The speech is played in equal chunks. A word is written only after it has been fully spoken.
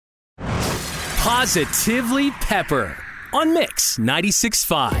Positively Pepper on Mix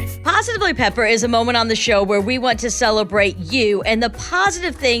 96.5. Positively Pepper is a moment on the show where we want to celebrate you and the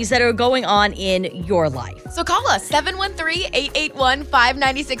positive things that are going on in your life. So call us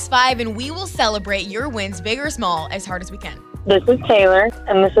 713-881-5965 and we will celebrate your wins, big or small, as hard as we can. This is Taylor,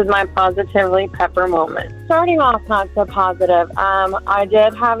 and this is my Positively Pepper moment. Starting off not so positive, I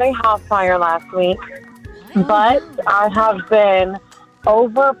did have a house fire last week, but I have been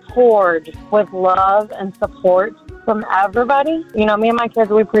overpoured with love and support from everybody. You know, me and my kids,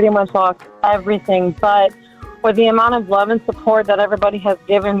 we pretty much lost everything, but with the amount of love and support that everybody has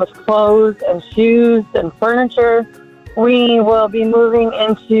given with clothes and shoes and furniture, we will be moving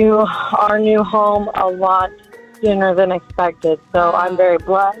into our new home a lot sooner than expected. So I'm very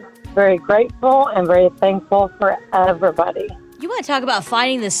blessed, very grateful, and very thankful for everybody. You want to talk about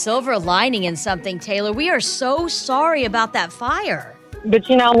finding the silver lining in something, Taylor. We are so sorry about that fire. But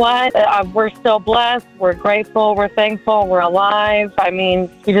you know what? We're still blessed. We're grateful. We're thankful. We're alive. I mean,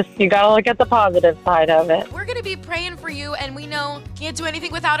 you got to look at the positive side of it. We're going to be praying for you, and we know can't do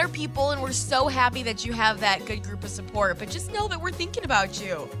anything without our people, and we're so happy that you have that good group of support. But just know that we're thinking about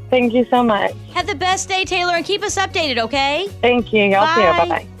you. Thank you so much. Have the best day, Taylor, and keep us updated, okay? Thank you. Y'all too.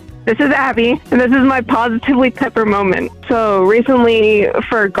 Bye-bye. This is Abby, and this is my Positively Pepper moment. So recently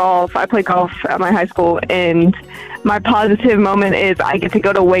for golf, I play golf at my high school, and my positive moment is I get to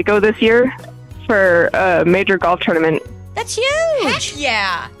go to Waco this year for a major golf tournament. That's huge. Heck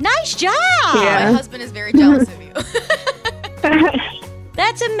yeah. Nice job. Yeah. My husband is very jealous of you.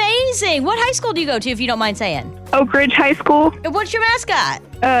 That's amazing. What high school do you go to, if you don't mind saying? Oak Ridge High School. And what's your mascot?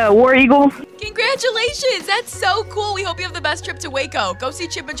 War Eagle. Congratulations. That's so cool. We hope you have the best trip to Waco. Go see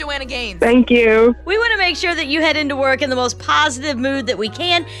Chip and Joanna Gaines. Thank you. We want to make sure that you head into work in the most positive mood that we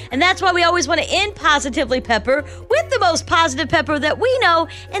can, and that's why we always want to end Positively Pepper with the most positive Pepper that we know,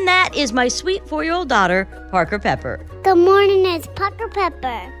 and that is my sweet 4-year-old daughter, Parker Pepper. Good morning, it's Parker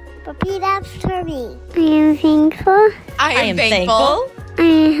Pepper. Repeat after me. I am thankful. I am thankful. I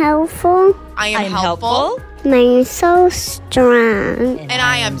am helpful. I am helpful. And I am so strong. And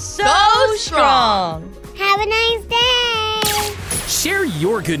I am so strong. Have a nice day. Share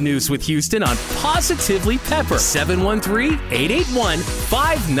your good news with Houston on Positively Pepper.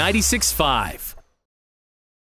 713-881-5965.